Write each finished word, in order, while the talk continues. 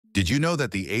Did you know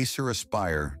that the Acer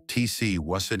Aspire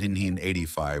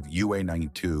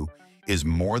TC-1785-UA92 is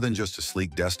more than just a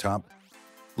sleek desktop?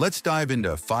 Let's dive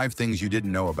into 5 things you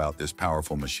didn't know about this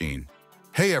powerful machine.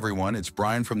 Hey everyone, it's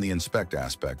Brian from the Inspect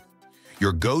Aspect,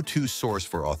 your go-to source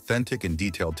for authentic and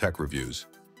detailed tech reviews.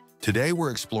 Today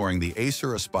we're exploring the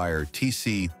Acer Aspire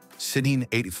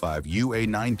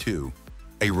TC-1785-UA92,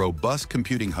 a robust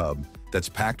computing hub that's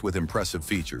packed with impressive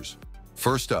features.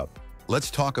 First up,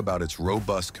 let's talk about its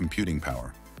robust computing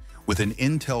power. With an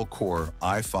Intel Core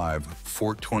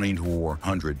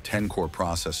i5-14400 10-core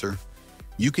processor,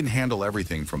 you can handle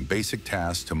everything from basic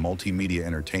tasks to multimedia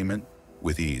entertainment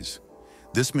with ease.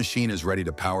 This machine is ready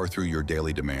to power through your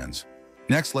daily demands.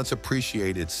 Next, let's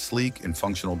appreciate its sleek and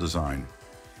functional design.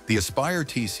 The Aspire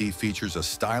TC features a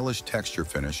stylish texture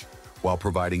finish while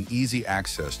providing easy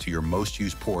access to your most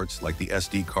used ports like the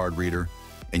SD card reader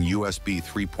and USB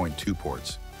 3.2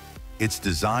 ports. It's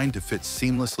designed to fit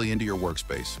seamlessly into your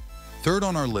workspace. Third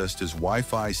on our list is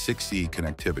Wi-Fi 6E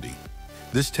connectivity.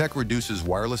 This tech reduces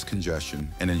wireless congestion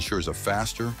and ensures a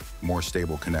faster, more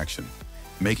stable connection,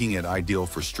 making it ideal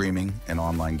for streaming and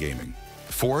online gaming.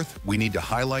 Fourth, we need to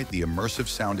highlight the immersive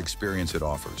sound experience it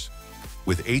offers.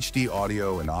 With HD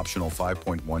audio and optional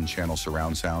 5.1 channel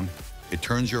surround sound, it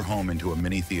turns your home into a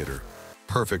mini theater,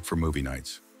 perfect for movie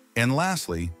nights. And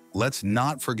lastly, let's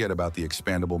not forget about the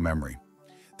expandable memory.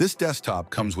 This desktop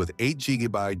comes with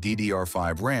 8GB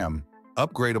DDR5 RAM,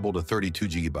 upgradable to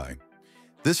 32GB.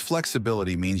 This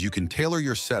flexibility means you can tailor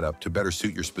your setup to better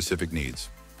suit your specific needs.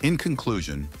 In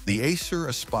conclusion, the Acer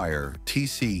Aspire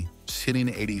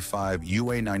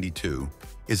TC-1785-UA92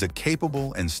 is a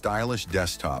capable and stylish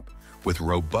desktop with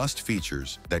robust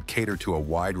features that cater to a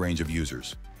wide range of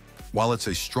users. While it's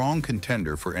a strong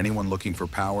contender for anyone looking for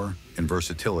power and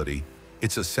versatility,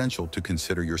 it's essential to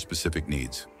consider your specific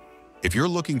needs. If you're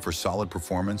looking for solid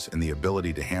performance and the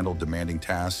ability to handle demanding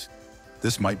tasks,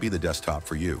 this might be the desktop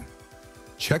for you.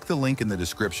 Check the link in the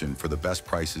description for the best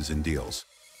prices and deals.